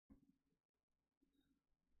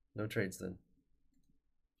No trades then.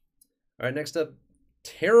 All right, next up,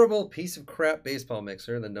 terrible piece of crap baseball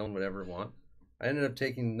mixer that no one would ever want. I ended up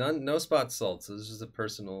taking no spot salt, so this is a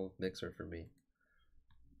personal mixer for me.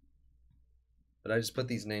 But I just put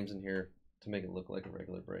these names in here to make it look like a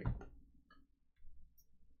regular break.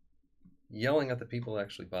 Yelling at the people who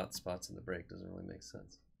actually bought spots in the break doesn't really make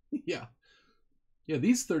sense. Yeah. Yeah,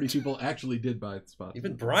 these 30 people actually did buy the spot.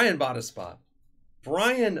 Even Brian bought a spot.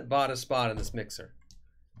 Brian bought a spot in this mixer.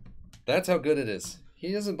 That's how good it is.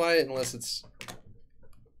 He doesn't buy it unless it's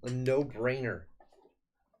a no-brainer.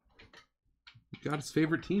 He got his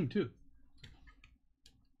favorite team, too.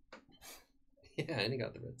 Yeah, and he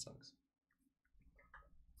got the Red Sox.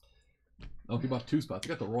 Oh, he bought 2 spots. He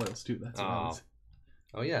got the Royals, too. That's what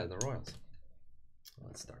Oh, yeah, the Royals.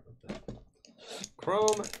 Let's start with that.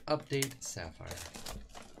 Chrome Update Sapphire.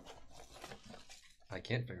 I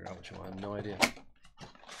can't figure out which one. I have no idea.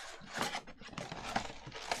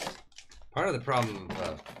 Part of the problem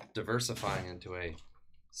of diversifying into a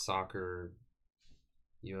soccer,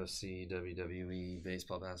 UFC, WWE,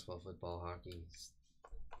 baseball, basketball, football, hockey,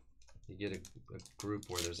 you get a group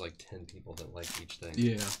where there's like 10 people that like each thing.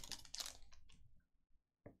 Yeah.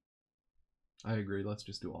 I agree. Let's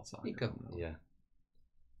just do all soccer. Nico, yeah.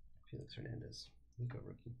 Felix Hernandez. Nico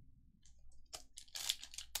rookie.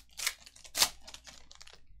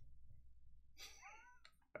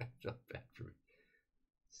 I felt bad for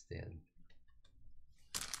Stan.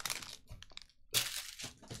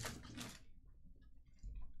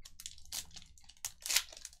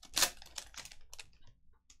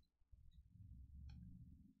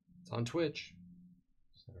 It's on Twitch.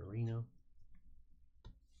 Reno.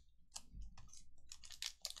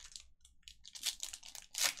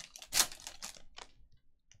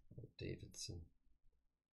 Davidson.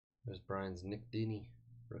 There's Brian's Nick Dini,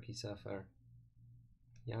 rookie Sapphire.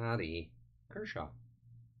 Yachty. Kershaw.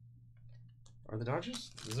 Are the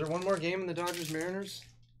Dodgers? Is there one more game in the Dodgers-Mariners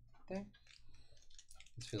thing?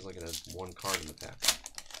 This feels like it has one card in the pack.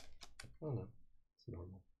 I don't know. It's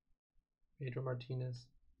normal. Pedro Martinez.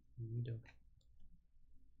 Nido.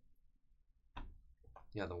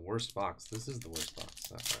 Yeah, the worst box. This is the worst box.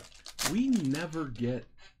 Sapphire. We never get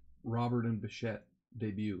Robert and Bichette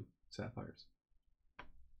debut Sapphires.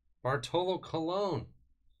 Bartolo Colon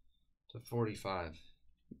to 45.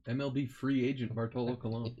 MLB free agent Bartolo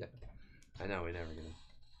Colon. Yeah. I know, we never get it.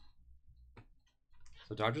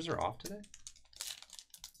 So Dodgers are off today?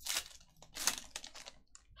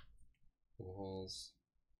 Bulls,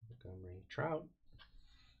 Montgomery, Trout.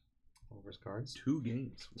 Over's cards. 2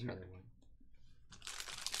 games. Weird.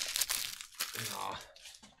 Oh.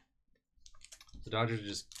 The Dodgers are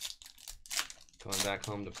just going back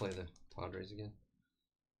home to play the Padres again.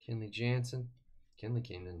 Kenley Jansen. Kenley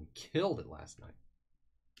came in and killed it last night.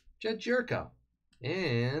 Jed Jerko.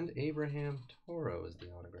 And Abraham Toro is the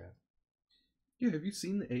autograph. Yeah, have you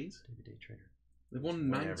seen the A's? David Day Trader. They've won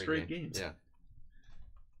 9 straight games. Yeah.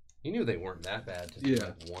 You knew they weren't that bad to do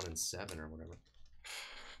like 1-7 or whatever.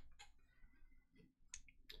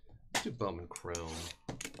 Let's do Bowman Chrome.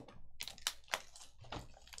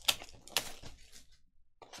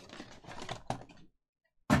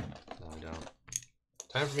 No, I don't.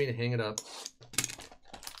 Time for me to hang it up.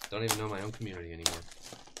 Don't even know my own community anymore.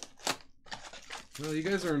 Well, you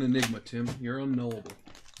guys are an enigma, Tim. You're unknowable.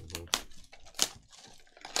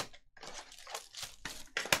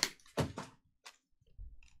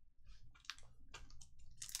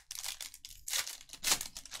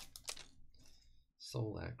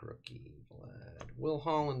 Solak rookie, Vlad. Will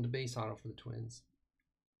Holland base auto for the Twins.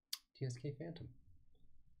 TSK Phantom.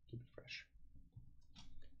 Keep it fresh.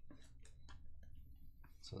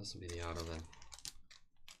 So this will be the auto then.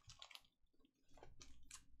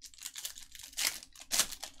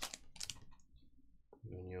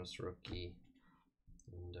 Munoz rookie.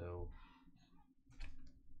 Window.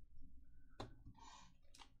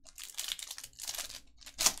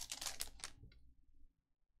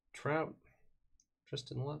 Trout.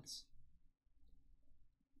 Tristan Lutz.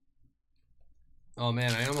 Oh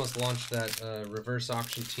man, I almost launched that reverse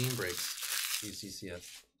auction team breaks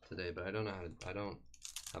UCCF today, but I don't know how to. I don't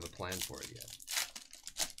have a plan for it yet.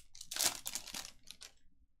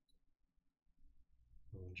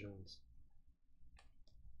 Owen Jones.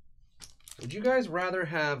 Would you guys rather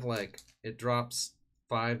have like it drops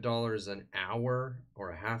 $5 an hour or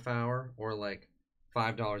a half hour, or like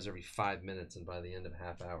 $5 every 5 minutes, and by the end of a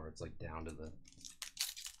half hour it's like down to the.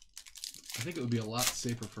 I think it would be a lot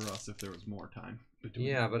safer for us if there was more time between.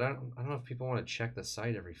 Yeah, but I don't know if people want to check the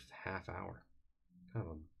site every half hour. Kind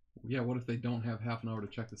of. Yeah, what if they don't have half an hour to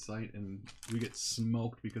check the site and we get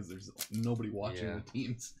smoked because there's nobody watching the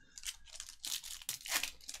teams?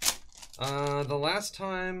 The last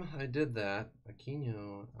time I did that,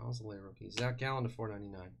 Aquino, Alzolay rookie, Zach Gallen to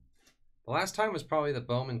 499. The last time was probably the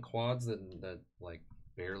Bowman quads that like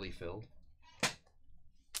barely filled.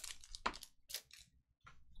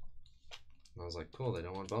 And I was like, cool, they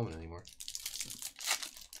don't want Bowman anymore.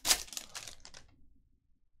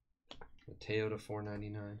 Mateo to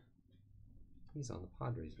 499. He's on the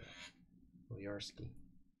Padres now. Ojarski.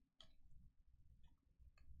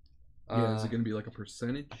 Yeah, is it going to be like a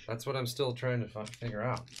percentage? That's what I'm still trying to figure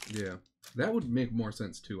out. Yeah, that would make more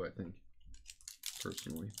sense too, I think,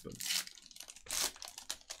 personally. But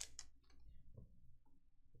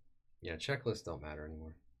yeah, checklists don't matter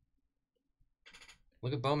anymore.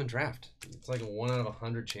 Look at Bowman draft. It's like a 1 out of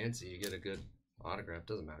 100 chance that you get a good autograph.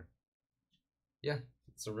 Doesn't matter. Yeah,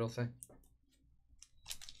 it's a real thing.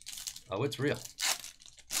 Oh, it's real.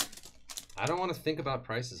 I don't want to think about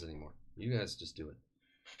prices anymore. You guys just do it.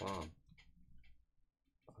 Bomb.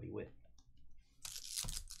 Bobby Witt.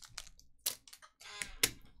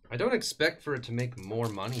 I don't expect for it to make more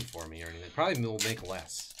money for me or anything. It probably will make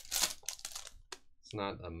less. It's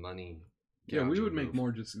not a money. Yeah, we would make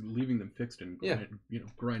more just leaving them fixed and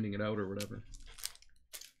grinding it out or whatever.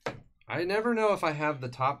 I never know if I have the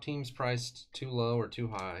top teams priced too low or too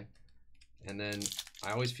high. And then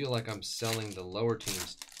I always feel like I'm selling the lower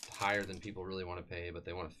teams higher than people really want to pay, but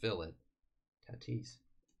they want to fill it. Tatis.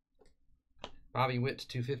 Bobby Witt to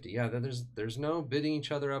 250. Yeah, there's no bidding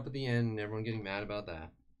each other up at the end and everyone getting mad about that.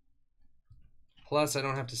 Plus, I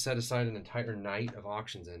don't have to set aside an entire night of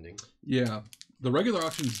auctions ending. Yeah, the regular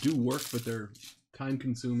auctions do work, but they're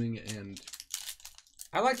time-consuming and...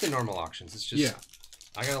 I like the normal auctions. It's just... Yeah.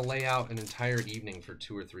 I gotta lay out an entire evening for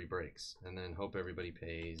 2 or 3 breaks, and then hope everybody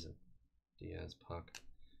pays. Diaz, Puck.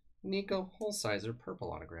 Nico Holsizer,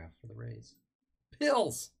 purple autograph for the Rays.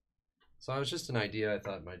 Pills! So it was just an idea I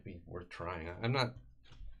thought might be worth trying. I'm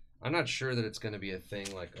not sure that it's going to be a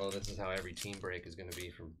thing like, oh, this is how every team break is going to be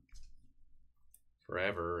from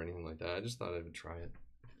forever or anything like that. I just thought I would try it.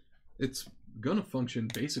 It's going to function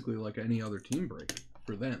basically like any other team break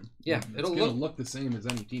for them. Yeah, it's going to look the same as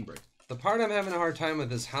any team break. The part I'm having a hard time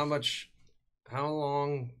with is how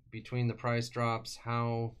long between the price drops,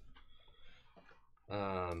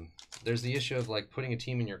 there's the issue of like putting a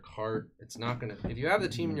team in your cart. It's not going to, if you have the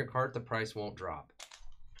team in your cart, the price won't drop.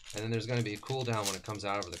 And then there's going to be a cooldown when it comes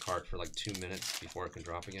out of the cart for like 2 minutes before it can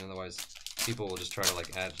drop again. Otherwise, people will just try to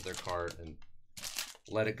like add it to their cart and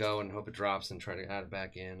let it go and hope it drops and try to add it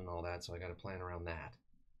back in and all that. So I got to plan around that.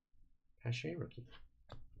 Pache rookie.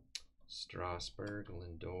 Strasburg,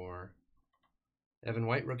 Lindor. Evan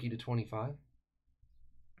White rookie to 25.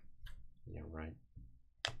 Yeah, right.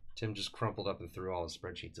 Tim just crumpled up and threw all his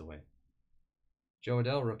spreadsheets away. Joe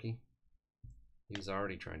Adell rookie. He was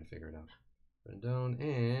already trying to figure it out. Rendon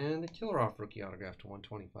and a Killer-Off rookie autograph to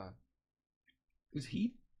 125. Is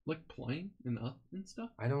he like playing and up and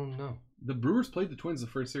stuff? I don't know. The Brewers played the Twins the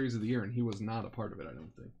first series of the year, and he was not a part of it, I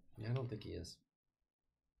don't think. Yeah, I don't think he is.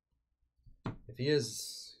 If he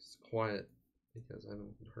is, he's quiet because I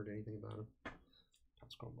haven't heard anything about him.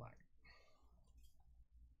 Let's go black.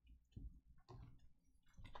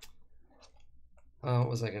 What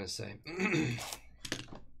was I going to say?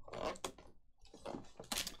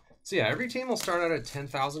 So yeah, every team will start out at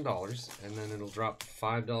 $10,000, and then it'll drop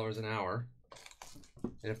 $5 an hour.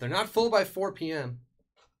 And if they're not full by 4 p.m.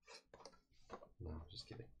 No, just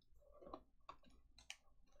kidding.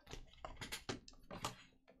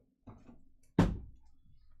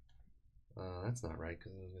 That's not right,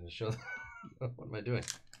 because I was going to show... What am I doing?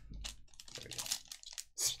 There we go.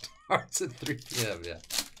 Starts at 3 p.m., yeah.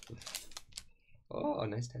 Oh,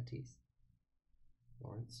 nice Tatis.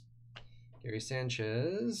 Lawrence. Gary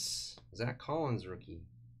Sanchez. Zach Collins rookie.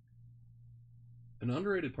 An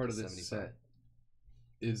underrated part of this 75. set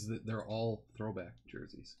is that they're all throwback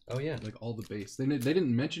jerseys. Oh yeah, like all the base. They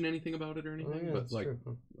didn't mention anything about it or anything, oh, yeah, but like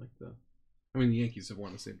true. I mean, the Yankees have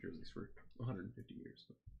worn the same jerseys for 150 years.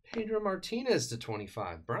 So. Pedro Martinez to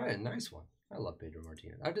 25. Brian, nice one. I love Pedro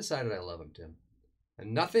Martinez. I've decided I love him, Tim,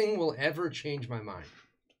 and nothing will ever change my mind.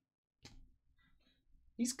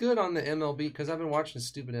 He's good on the MLB because I've been watching the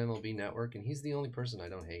stupid MLB network, and he's the only person I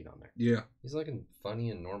don't hate on there. Yeah, he's like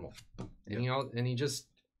funny and normal, and he just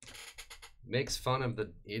makes fun of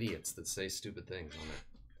the idiots that say stupid things on there.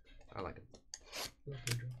 I like him. Love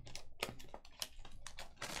Pedro.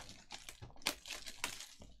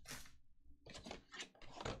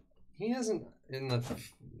 He hasn't, in the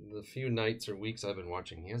few nights or weeks I've been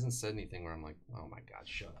watching, he hasn't said anything where I'm like, oh my god,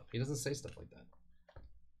 shut up. He doesn't say stuff like that.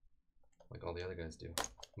 Like all the other guys do.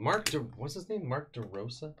 What's his name? Mark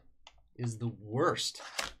DeRosa is the worst.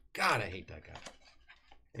 God, I hate that guy.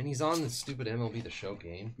 And he's on the stupid MLB The Show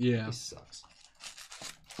game. Yeah. He sucks.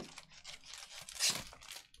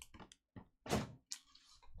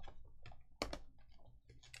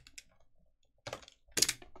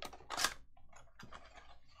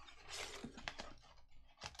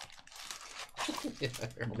 Yeah,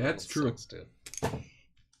 that's true. Sucks too.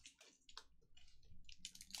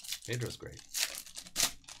 Pedro's great.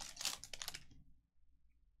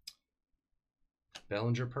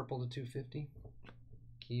 Bellinger purple to 250.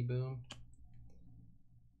 Key boom.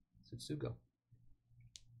 Tsutsugo.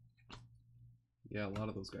 Yeah, a lot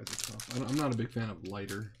of those guys are tough. I'm not a big fan of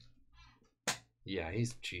Lighter. Yeah,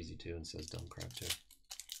 he's cheesy too and says dumb crap too.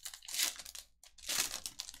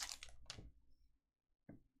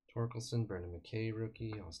 Torkelson, Brendan McKay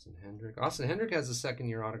rookie, Austin Hendrick. Austin Hendrick has a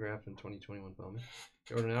second-year autograph in 2021 Bowman.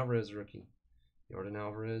 Jordan Alvarez rookie. Jordan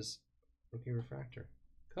Alvarez rookie refractor.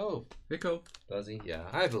 Cove. Hey, Cove. Does he? Yeah,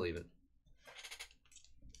 I believe it.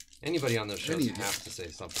 Anybody on those shows has to say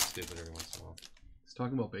something stupid every once in a while. He's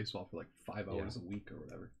talking about baseball for like 5 hours a week or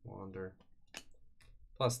whatever. Wander.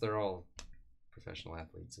 Plus, they're all professional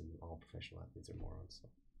athletes, and all professional athletes are morons. So.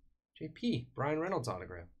 JP, Brian Reynolds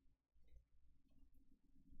autograph.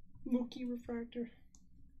 Mookie refractor.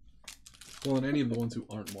 Well, and any of the ones who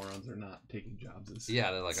aren't morons are not taking jobs as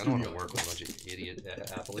yeah, they're like, I don't want to work with a bunch of idiot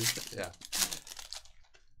athletes. Yeah.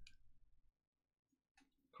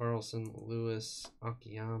 Carlson, Lewis,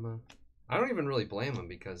 Akiyama. I don't even really blame them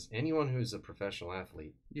because anyone who's a professional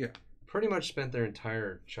athlete, pretty much spent their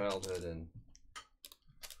entire childhood and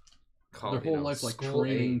their whole life like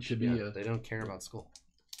training to be a. They don't care about school.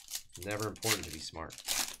 Never important to be smart.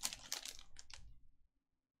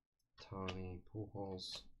 Tommy,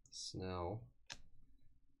 Pujols, Snell.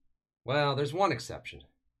 Well, there's one exception.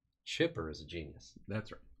 Chipper is a genius.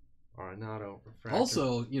 That's right. Arenado, refractor.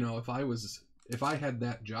 Also, you know, if I had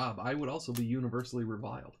that job, I would also be universally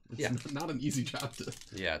reviled. It's not an easy job to.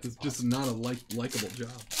 Yeah, it's just not a likable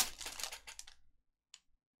job.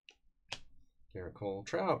 Garrett Cole,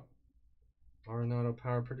 Trout. Arenado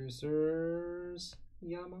Power Producers,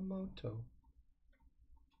 Yamamoto.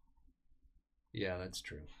 Yeah, that's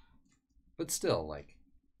true. But still, like,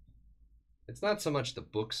 it's not so much the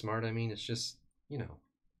book smart. I mean, it's just, you know,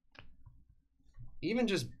 even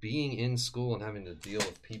just being in school and having to deal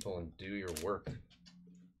with people and do your work.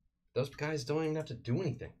 Those guys don't even have to do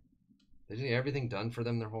anything. They do everything done for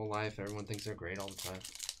them their whole life. Everyone thinks they're great all the time.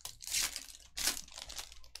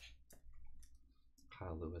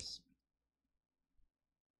 Kyle Lewis.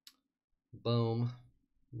 Boom.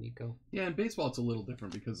 Nico. Yeah, in baseball it's a little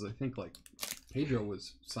different because I think like Pedro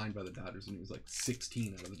was signed by the Dodgers and he was like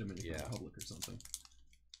 16 out of the Dominican Republic or something.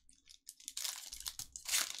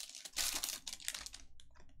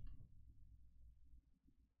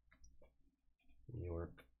 New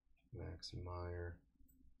York, Max Meyer,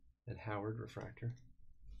 Ed Howard refractor.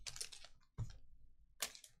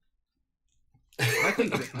 I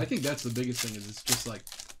think that's the biggest thing is it's just like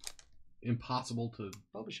impossible to.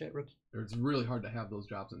 Bobichette rookie. Or it's really hard to have those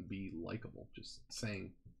jobs and be likable. Just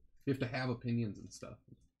saying, you have to have opinions and stuff.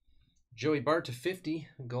 Joey Bart to 50,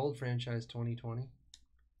 gold franchise 2020.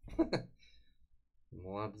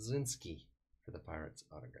 Mladzinski for the Pirates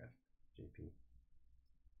autograph. JP.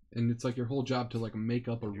 And it's like your whole job to like make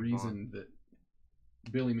up a reason that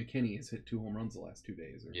Billy McKinney has hit 2 home runs the last 2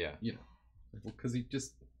 days. Or, you know, well, because he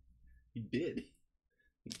did.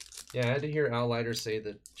 Yeah, I had to hear Al Leiter say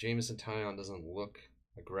that Jameson Taillon doesn't look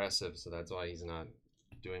aggressive, so that's why he's not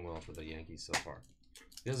doing well for the Yankees so far.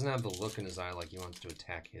 He doesn't have the look in his eye like he wants to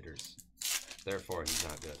attack hitters. Therefore, he's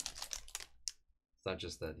not good. It's not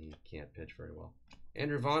just that he can't pitch very well.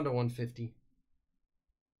 Andrew Vaughn to 150.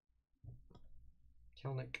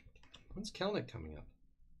 Kelnick. When's Kelnick coming up?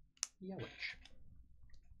 Yelich.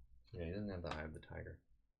 Yeah, he doesn't have the eye of the tiger.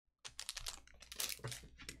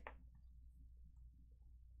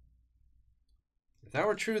 If that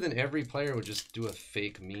were true, then every player would just do a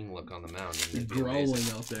fake mean look on the mound. And growling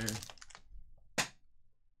out there.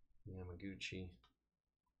 Yamaguchi.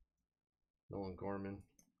 Nolan Gorman.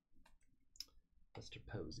 Mr.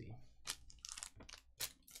 Posey.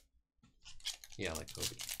 Yeah, I like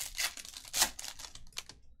Kobe.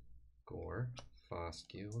 Gore.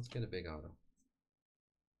 Foscue. Let's get a big auto.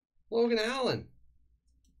 Logan Allen.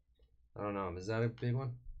 I don't know. Is that a big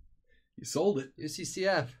one? You sold it.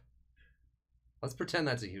 UCCF. Let's pretend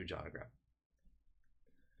that's a huge autograph.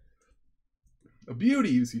 A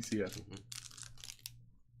beauty, UCCF. Mm-hmm.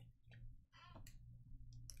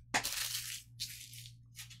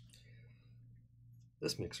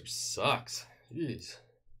 This mixer sucks. Jeez.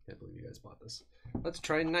 Can't believe you guys bought this. Let's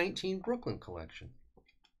try 19 Brooklyn collection.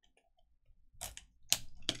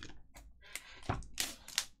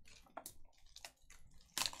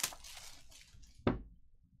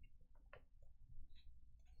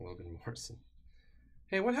 Morrison.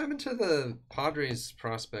 Hey, what happened to the Padres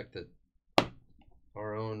prospect that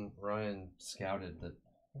our own Ryan scouted? That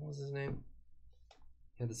what was his name?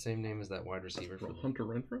 He had the same name as that wide receiver for Hunter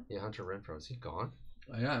Renfroe. Yeah, Hunter Renfroe. Is he gone?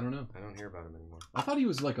 Yeah, I don't know. I don't hear about him anymore. I thought he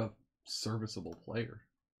was like a serviceable player.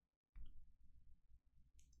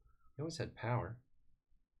 He always had power.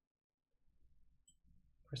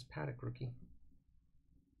 Chris Paddock, rookie.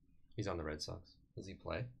 He's on the Red Sox. Does he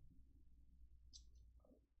play?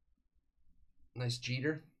 Nice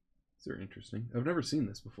Jeter. These are interesting. I've never seen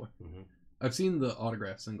this before. Mm-hmm. I've seen the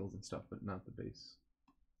autograph singles and stuff, but not the base.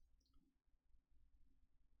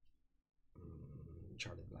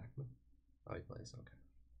 Charlie Blackmon. Oh, he plays. Okay.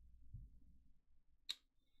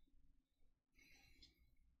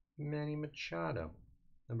 Manny Machado,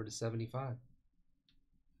 number to 75.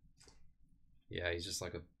 Yeah, he's just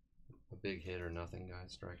like a big hit or nothing guy,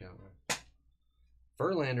 strikeout guy.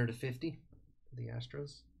 Verlander to 50 for the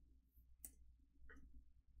Astros.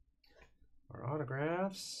 Our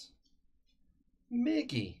autographs.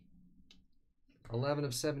 Mickey, 11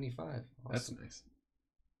 of 75. Awesome. That's nice.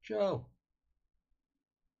 Joe.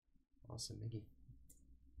 Awesome, Mickey.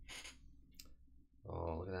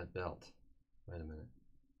 Oh, look at that belt. Wait a minute.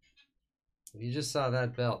 If you just saw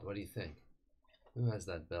that belt, what do you think? Who has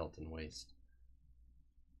that belt and waist?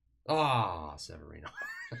 Ah, Severino.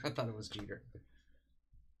 I thought it was Jeter.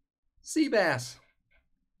 Seabass.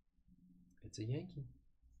 It's a Yankee.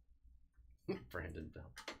 Brandon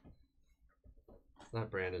Belt. It's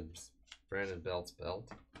not Brandon Belt's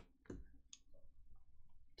belt.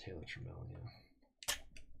 Taylor Trammell, yeah.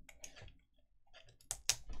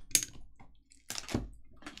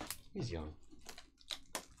 He's young.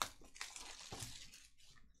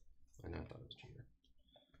 I thought it was Jeter.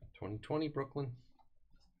 2020 Brooklyn.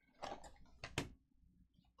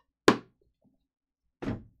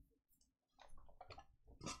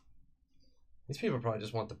 These people probably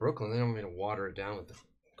just want the Brooklyn. They don't want me to water it down with the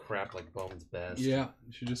crap like Bowman's Best. Yeah,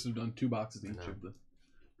 you should just have done 2 boxes each of the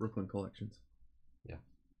Brooklyn collections. Yeah.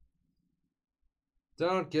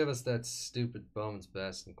 Don't give us that stupid Bowman's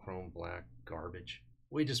Best and Chrome Black garbage.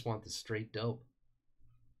 We just want the straight dope.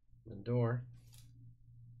 Lindor.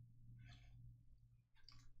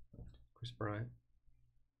 Chris Bryant.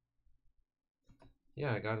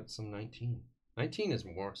 Yeah, I got it some 19. 19 is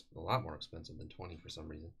a lot more expensive than 20 for some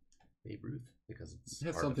reason. Babe Ruth, because it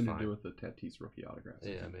has something to do with the Tatis rookie autographs.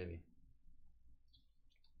 Yeah, maybe.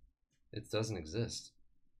 It doesn't exist.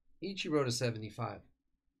 Ichiro to 75.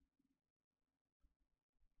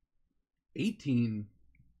 18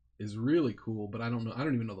 is really cool, but I don't know. I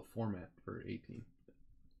don't even know the format for 18.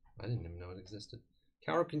 I didn't even know it existed.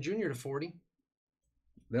 Cal Ripken Jr. to 40.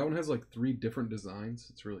 That one has like 3 different designs.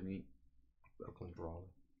 It's really neat. Brooklyn Brawler.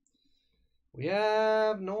 We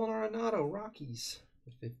have Nolan Arenado, Rockies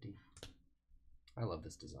to 50. I love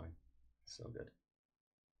this design. So good.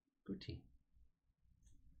 Guti.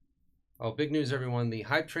 Oh, big news, everyone. The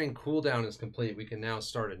hype train cooldown is complete. We can now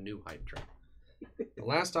start a new hype train. The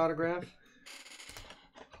last autograph,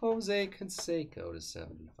 Jose Canseco to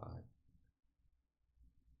 75.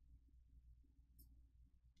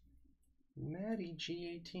 Maddie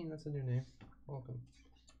G18, that's a new name. Welcome.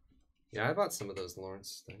 Yeah, I bought some of those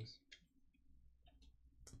Lawrence things.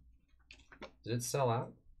 Did it sell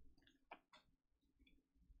out?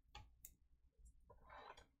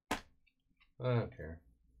 I don't care.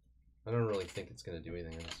 I don't really think it's going to do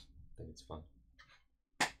anything. I just think it's fun.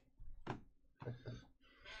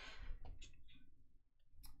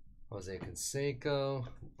 Jose Canseco,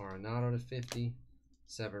 Arenado to 50,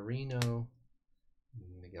 Severino,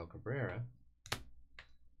 Miguel Cabrera,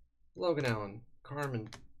 Logan Allen, Carmen,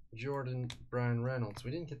 Jordan, Brian Reynolds.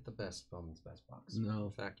 We didn't get the best Bowman's Best box. No.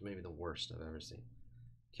 In fact, maybe the worst I've ever seen.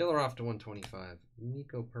 Killer off to 125.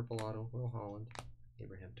 Nico Purpolato, Will Holland,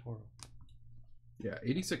 Abraham Toro. Yeah,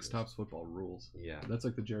 86 Topps football rules. Yeah. That's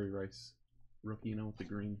like the Jerry Rice rookie, you know, with the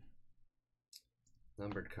green.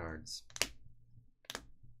 Numbered cards.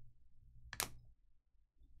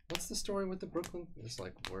 What's the story with the Brooklyn? It's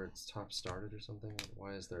like where it's top started or something?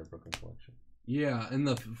 Why is there a Brooklyn collection? Yeah, and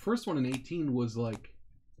the first one in 18 was like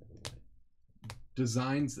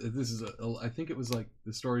designs. This is I think it was like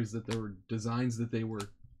the stories that there were designs that they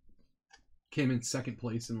were came in second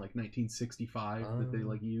place in like 1965 that they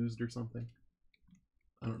like used or something.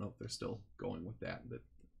 I don't know if they're still going with that, but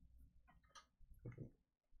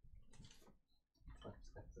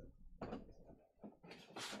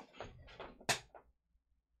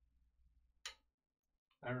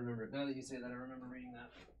I remember, now that you say that, I remember reading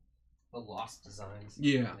that. The Lost Designs.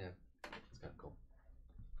 Yeah. It's kind of cool.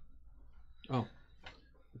 Oh.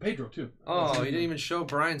 Pedro, too. Oh, he didn't even show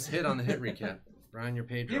Brian's hit on the hit recap. Brian, you're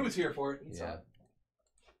Pedro. He was here for it. He saw Yeah.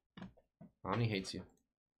 it. Omni hates you.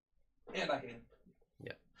 And I hate him.